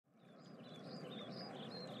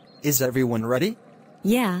Is everyone ready?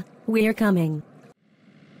 Yeah, we're coming.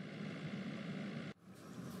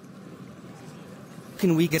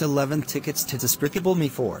 Can we get 11 tickets to Despicable Me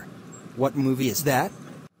 4? What movie is that?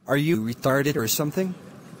 Are you retarded or something?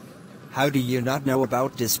 How do you not know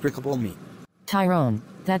about Despicable Me? Tyrone,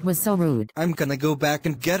 that was so rude. I'm gonna go back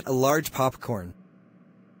and get a large popcorn.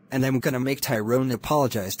 And I'm gonna make Tyrone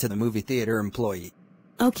apologize to the movie theater employee.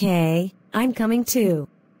 Okay, I'm coming too.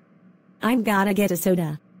 I'm gotta get a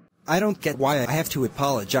soda. I don't get why I have to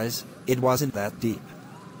apologize. It wasn't that deep.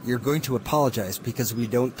 You're going to apologize because we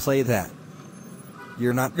don't play that.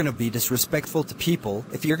 You're not gonna be disrespectful to people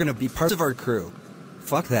if you're gonna be part of our crew.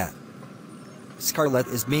 Fuck that. Scarlett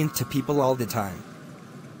is mean to people all the time.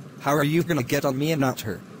 How are you gonna get on me and not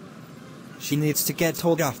her? She needs to get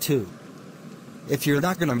told off too. If you're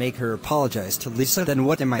not gonna make her apologize to Lisa, then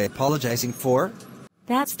what am I apologizing for?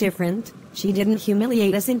 That's different. She didn't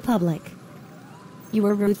humiliate us in public. You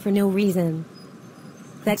were rude for no reason.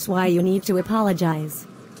 That's why you need to apologize.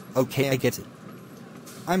 Okay, I get it.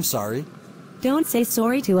 I'm sorry. Don't say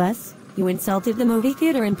sorry to us. You insulted the movie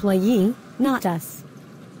theater employee, not us.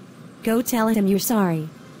 Go tell him you're sorry.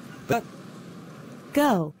 But...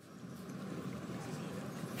 Go.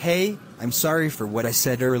 Hey, I'm sorry for what I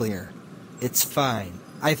said earlier. It's fine.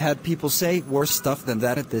 I've had people say worse stuff than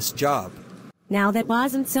that at this job. Now that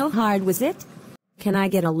wasn't so hard, was it? Can I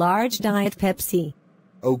get a large Diet Pepsi?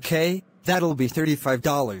 Okay, that'll be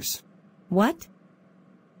 $35. What?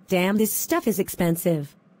 Damn, this stuff is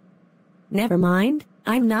expensive. Never mind,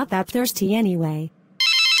 I'm not that thirsty anyway.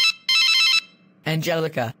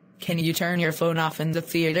 Angelica, can you turn your phone off in the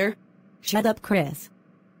theater? Shut up, Chris.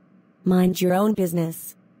 Mind your own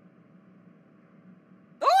business.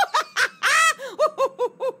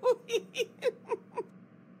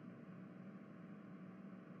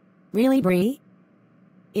 Really, Bree?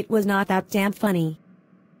 It was not that damn funny.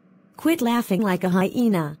 Quit laughing like a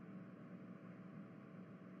hyena.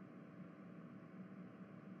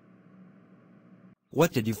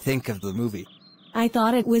 What did you think of the movie? I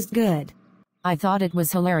thought it was good. I thought it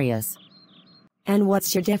was hilarious. And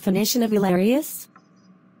what's your definition of hilarious?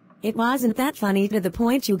 It wasn't that funny to the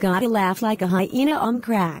point you gotta laugh like a hyena on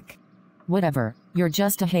crack. Whatever, you're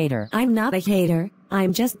just a hater. I'm not a hater,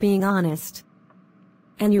 I'm just being honest.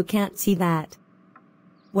 And you can't see that.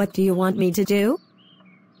 What do you want me to do?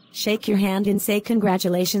 Shake your hand and say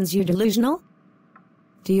congratulations, you delusional?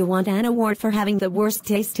 Do you want an award for having the worst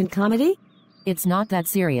taste in comedy? It's not that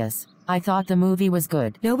serious. I thought the movie was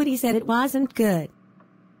good. Nobody said it wasn't good.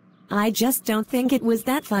 I just don't think it was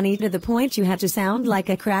that funny to the point you had to sound like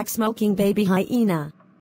a crack-smoking baby hyena.